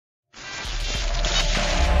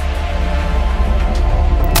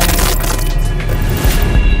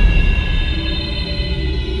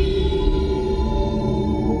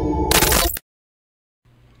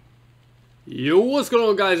Yo, what's going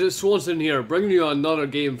on guys, it's Swanson here, bringing you another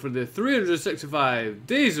game for the 365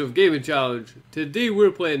 Days of Gaming Challenge. Today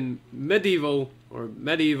we're playing Medieval, or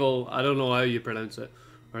Medieval, I don't know how you pronounce it,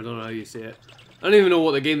 or I don't know how you say it. I don't even know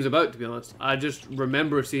what the game's about, to be honest. I just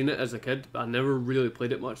remember seeing it as a kid, but I never really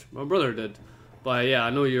played it much. My brother did. But yeah,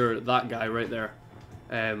 I know you're that guy right there.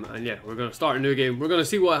 And yeah, we're going to start a new game. We're going to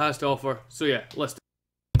see what it has to offer. So yeah, let's do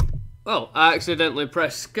it. Well, I accidentally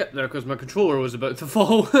pressed skip there because my controller was about to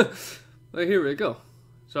fall. Well, here we go.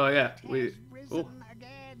 So yeah, we. Oh.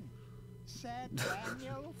 Again, Sir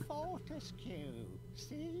Daniel Fortescue.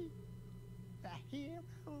 See, the hero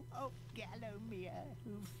of Gallowmere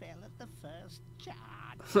who fell at the first charge.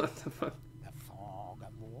 What the fuck? The fog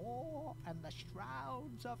of war and the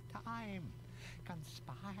shrouds of time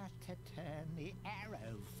conspire to turn the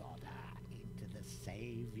arrow fodder into the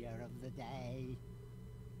savior of the day.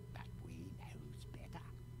 But we knows better.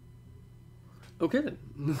 Okay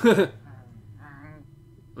then.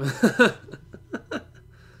 Let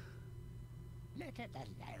it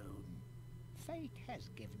alone. Fate has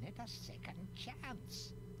given it a second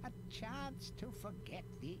chance. A chance to forget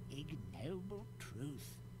the ignoble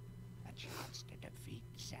truth. A chance to defeat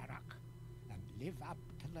Zarok and live up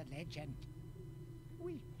to the legend.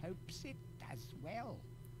 We hopes it does well.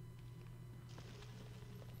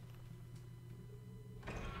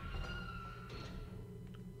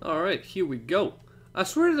 Alright, here we go. I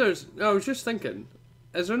swear there's. I was just thinking.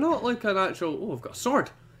 Is there not like an actual... Oh, I've got a sword!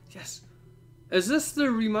 Yes! Is this the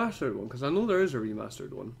remastered one? Because I know there is a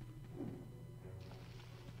remastered one.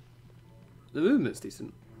 The movement's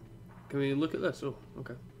decent. Can we look at this? Oh,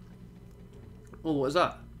 okay. Oh, what is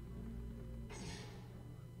that?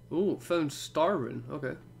 Oh, found Star Rune.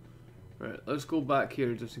 Okay. Right, let's go back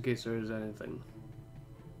here just in case there is anything.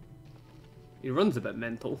 He runs a bit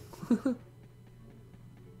mental.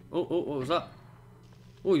 Oh, what was that?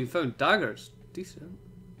 Oh, you found daggers. Decent.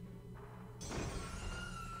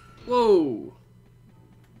 Whoa!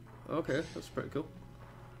 Okay, that's pretty cool.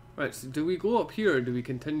 Right, so do we go up here or do we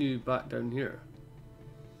continue back down here?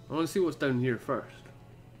 I want to see what's down here first.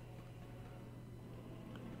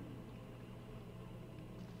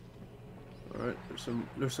 Alright,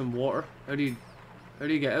 there's some water. How do you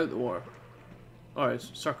get out the water? Alright, it's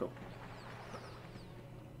circle.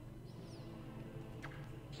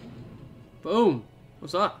 Boom!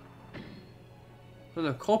 What's that? And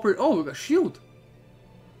a copper. Oh, we got a shield!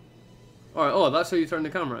 Alright, oh, that's how you turn the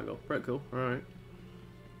camera angle. Pretty cool. Alright.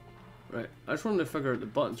 Right, I just wanted to figure out the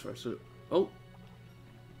buttons first. So, oh!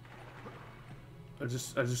 I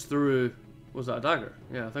just threw. Was that a dagger?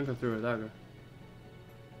 Yeah, I think I threw a dagger.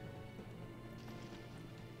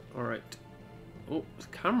 Alright. Oh, the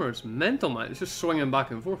camera's mental, man. It's just swinging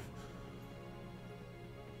back and forth.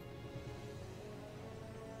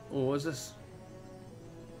 Oh, what's this?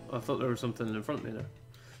 Oh, I thought there was something in front of me there.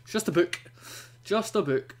 It's just a book. Just a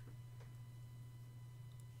book.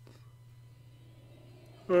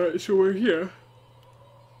 Alright, so we're here.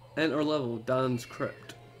 Enter level, Dan's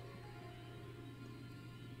Crypt.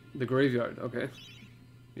 The graveyard, okay.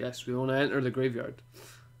 Yes, we want to enter the graveyard.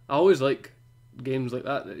 I always like games like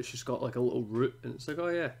that it's just got like a little route and it's like, oh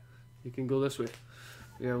yeah, you can go this way.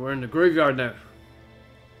 Yeah, we're in the graveyard now.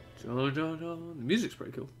 The music's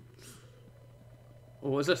pretty cool. Oh,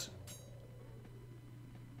 what is this?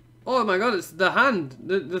 Oh my god, it's the hand!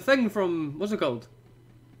 The thing from, what's it called?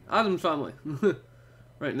 Adam's Family.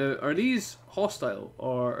 Right, now, are these hostile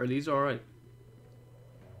or are these alright?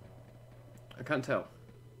 I can't tell.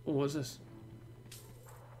 Oh, what's this?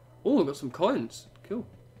 Oh, I got some coins. Cool.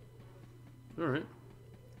 Alright.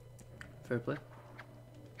 Fair play.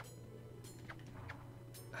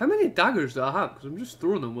 How many daggers do I have? Because I'm just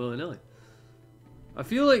throwing them willy-nilly. I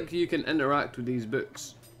feel like you can interact with these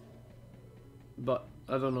books. But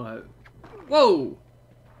I don't know how. Whoa!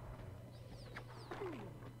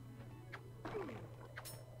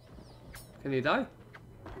 Can he die?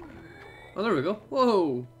 Oh, there we go.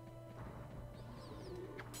 Whoa!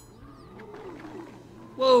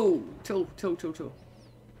 Whoa! Chill.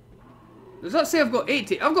 Does that say I've got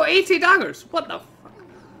 80? I've got 80 daggers! What the fuck?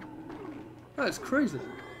 That's crazy.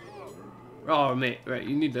 Oh, mate, right,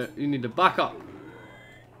 you need to back up.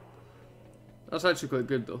 That's actually quite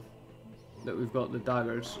good though. That we've got the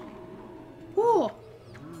daggers. Whoa!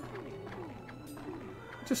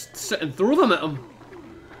 Just sit and throw them at them.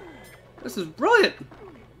 This is brilliant!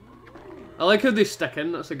 I like how they stick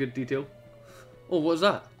in, that's a good detail. Oh, what's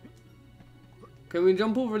that? Can we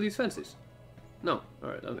jump over these fences? No.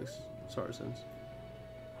 Alright, that makes sort of sense.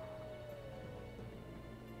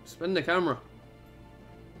 Spin the camera.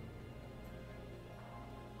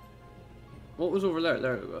 What was over there?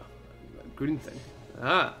 There we go. That green thing.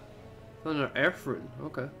 Ah. Found an earth rune.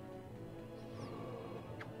 Okay.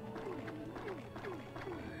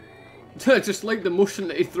 Just like the motion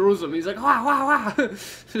that he throws them. He's like, wah, wah, wah.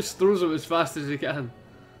 Just throws them as fast as he can.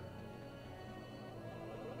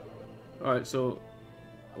 Alright, so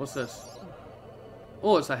what's this?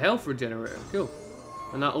 Oh, it's a health regenerator. Cool.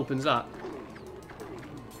 And that opens that.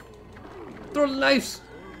 Throw the knives!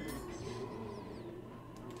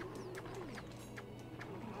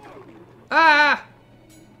 Ah!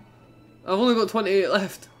 I've only got 28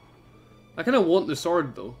 left. I kind of want the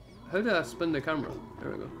sword though. How do I spin the camera?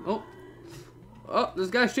 There we go. Oh! Oh, this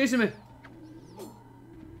guy's chasing me!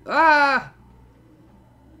 Ah!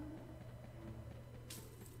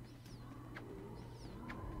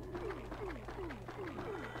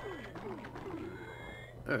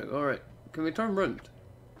 There we go, alright. Can we turn round?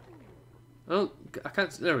 I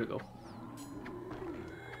can't, there we go.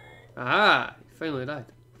 Ah! He finally died.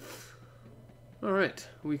 Alright,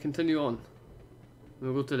 we continue on.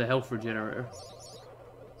 We'll go to the health regenerator.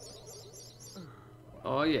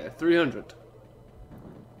 Oh yeah, 300.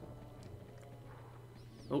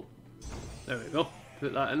 Oh, there we go.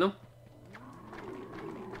 Put that in them.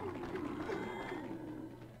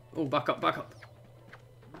 Oh, back up, back up.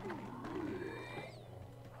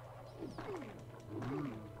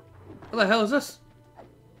 What the hell is this?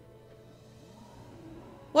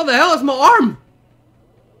 What the hell is my arm?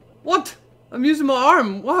 What? I'm using my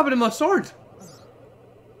arm. What happened to my sword?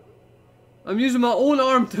 I'm using my own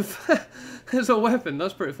arm to as a weapon.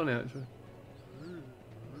 That's pretty funny, actually.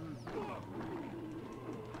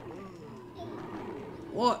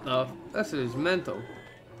 What the? This is mental.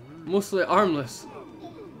 Mostly armless.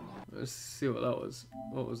 Let's see what that was.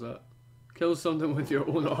 What was that? Kill something with your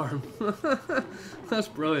own arm. That's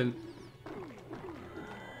brilliant.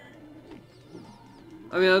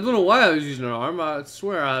 I mean, I don't know why I was using an arm. I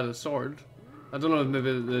swear I had a sword. I don't know if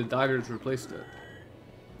maybe the daggers replaced it.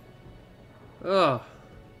 Ugh.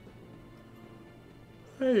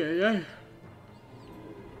 Hey.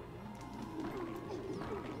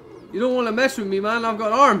 You don't want to mess with me, man. I've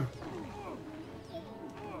got an arm.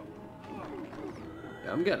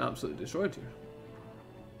 Yeah, I'm getting absolutely destroyed here.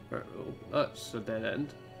 Right, well, that's a dead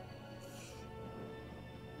end.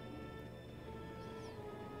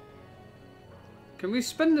 Can we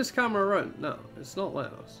spin this camera around? No, it's not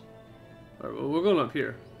letting us. Alright, well, we're going up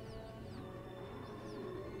here.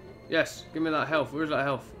 Yes, give me that health. Where's that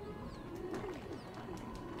health?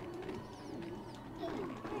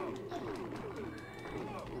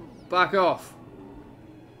 Back off.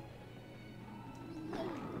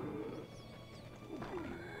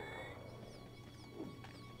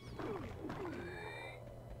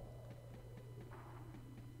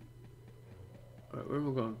 Alright, where are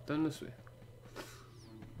we going? Down this way.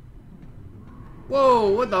 Whoa,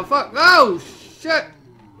 what the fuck? Oh, shit!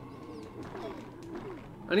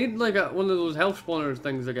 I need like one of those health spawners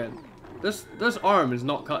things again. This arm is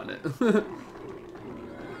not cutting it.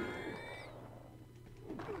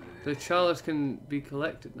 The chalice can be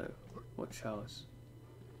collected now. What chalice?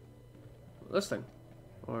 This thing.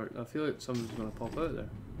 Or I feel like something's gonna pop out there.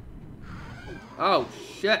 Oh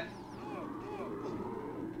shit!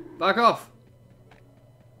 Back off!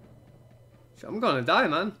 Shit, I'm gonna die,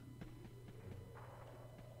 man.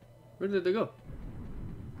 Where did they go?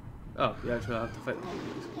 Oh, you actually have to fight them.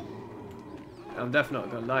 I'm definitely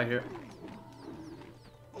not gonna die here.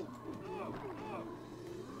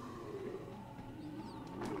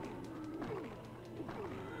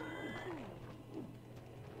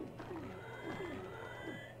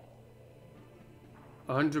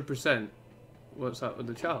 %. What's that with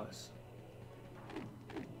the chalice?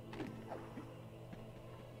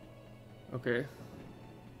 Okay.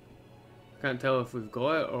 Can't tell if we've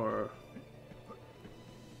got it or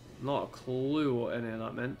not a clue what any of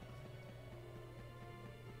that meant.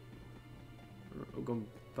 We're going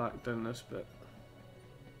back down this bit.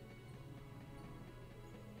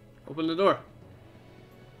 Open the door.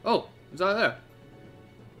 Oh, is that there?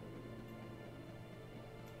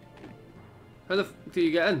 How the f do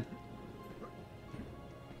you get in?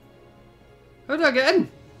 How did I get in?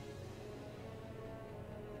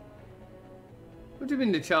 What do you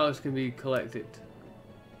mean the chalice can be collected?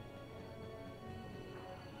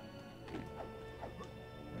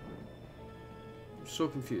 I'm so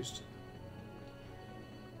confused.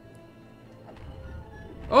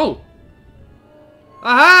 Oh!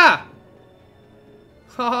 Aha!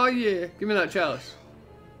 Oh yeah! Give me that chalice.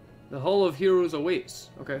 The Hall of Heroes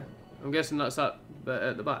awaits. Okay. I'm guessing that's that bit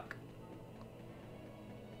at the back.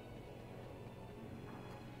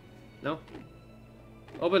 No?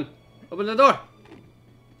 Open! Open the door!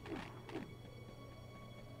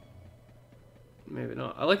 Maybe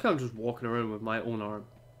not. I like how I'm just walking around with my own arm.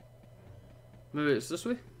 Maybe it's this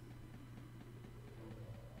way?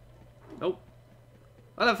 Nope.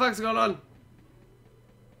 What the fuck's going on?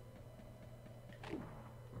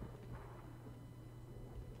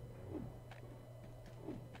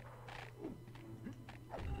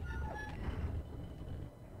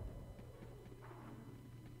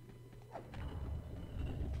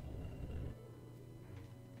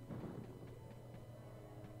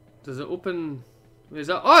 Does it open? Is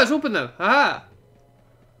that? Oh, it's open now. Haha.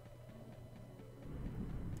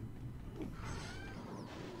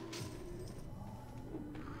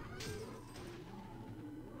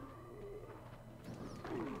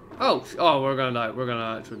 Oh, oh, we're gonna die. We're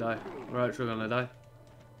gonna actually die. We're actually gonna die.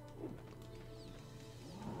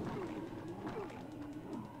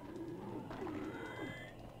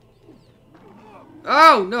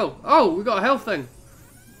 Oh no! Oh, we got a health thing.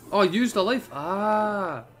 Oh, use the life.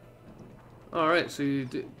 Ah. All right. So you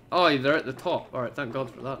do. Oh, they're at the top. All right. Thank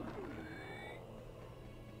God for that.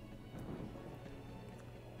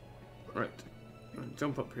 Right.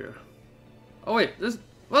 Jump up here. Oh wait. This.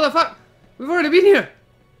 What the fuck? We've already been here.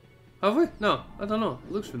 Have we? No. I don't know.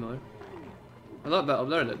 It looks familiar. Well, that bit up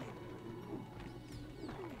there did.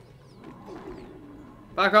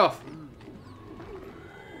 Back off.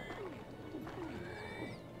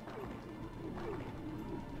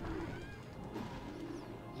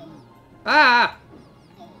 Ah!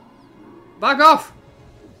 Back off!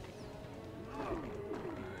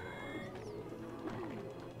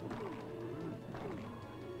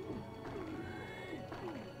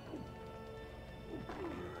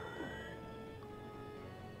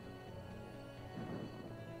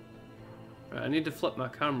 Right, I need to flip my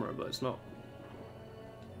camera, but it's not.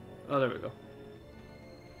 Oh, there we go.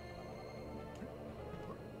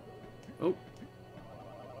 Oh.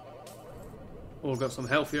 Oh, got some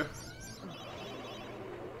health here.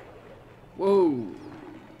 Whoa!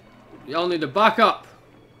 Y'all need to back up!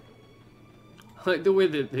 I like the way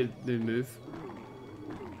they move.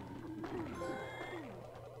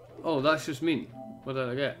 Oh, that's just mean. What did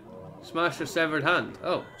I get? Smash a severed hand.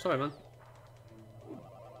 Oh, sorry, man.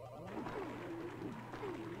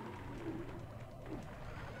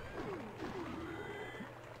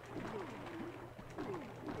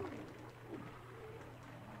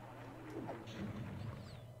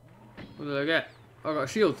 What did I get? Oh, I got a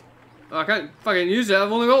shield. Oh, I can't fucking use it.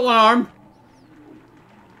 I've only got one arm.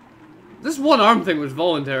 This one arm thing was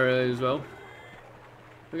voluntary as well.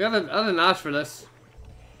 Like, I didn't ask for this.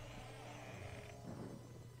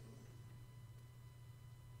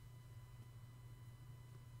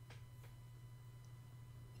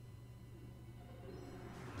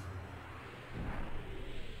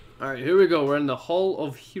 Alright, here we go. We're in the Hall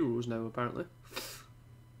of Heroes now, apparently.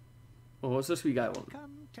 Oh, what's this wee guy want?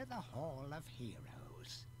 Come to the Hall of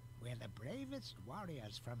Heroes, where the bravest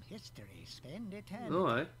warriors from history spend eternity.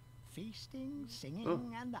 Alright. Feasting,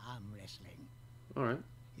 singing, and arm wrestling. Alright.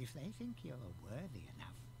 If they think you're worthy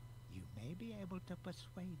enough, you may be able to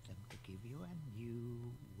persuade them to give you a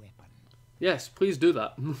new weapon. Yes, please do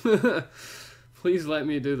that. Please let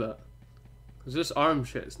me do that. Because this arm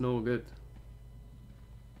shit's no good.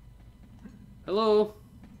 Hello?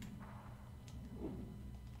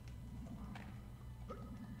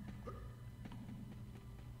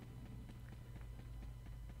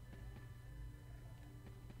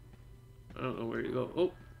 I don't know where you go.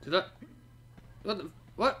 Oh, did that? What the?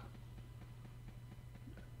 What?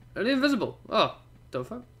 Are they invisible? Oh, the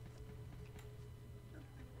fuck?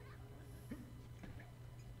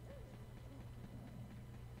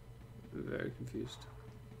 I'm very confused.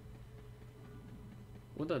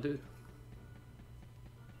 What did I do?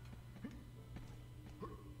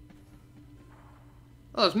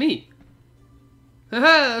 Oh, it's me!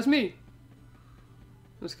 Haha, that's me!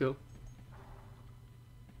 That's cool.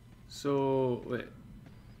 So, wait.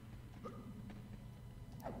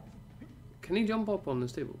 Can he jump up on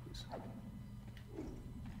this table, please?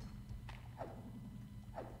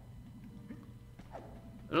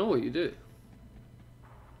 I know what you do.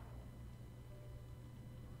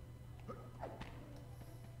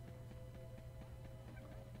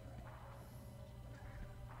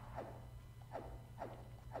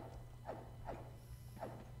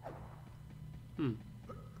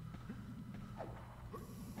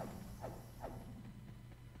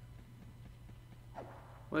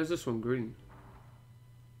 Why is this one green?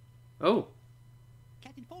 Oh!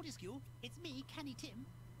 Captain Fortescue, it's me, Canny Tim.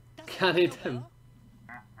 Canny Tim.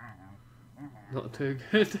 Not too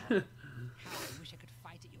good. How I wish I could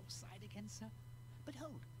fight at your side again, sir. But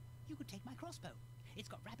hold, you could take my crossbow. It's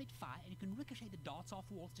got rapid fire and you can ricochet the darts off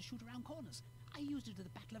walls to shoot around corners. I used it at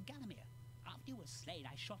the Battle of Gallowmere. After you were slain,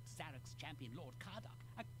 I shot Zarek's champion, Lord Kardok,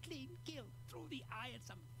 a clean kill through the eye at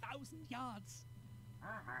some 1,000 yards.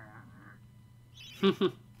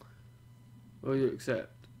 Will you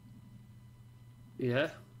accept? Yeah?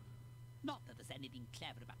 Not that there's anything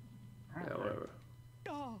clever about... Yeah, whatever.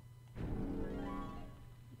 Oh.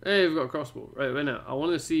 Hey, we've got a crossbow. Right, wait now. I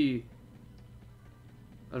want to see...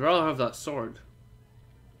 I'd rather have that sword.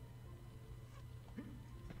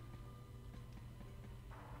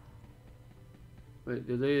 Wait,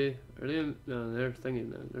 do they... Are they... No, they're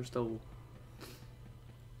thinking then. They're still...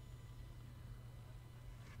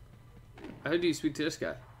 How do you speak to this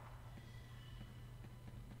guy?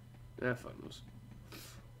 Yeah, fuck knows.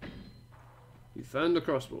 You found the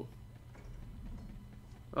crossbow.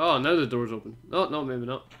 Oh, now the door's open. No, no, maybe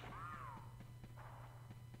not.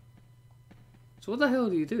 So what the hell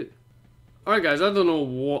do you do? Alright guys, I don't know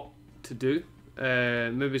what to do.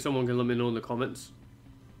 Maybe someone can let me know in the comments.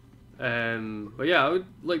 But yeah, I would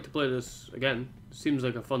like to play this again. Seems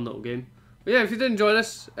like a fun little game. But yeah, if you did enjoy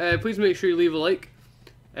this, please make sure you leave a like.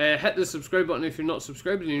 Hit the subscribe button if you're not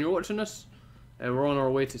subscribed and you're watching this. We're on our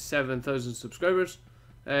way to 7,000 subscribers.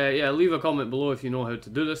 Yeah, leave a comment below if you know how to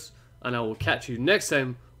do this. And I will catch you next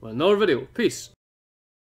time with another video. Peace.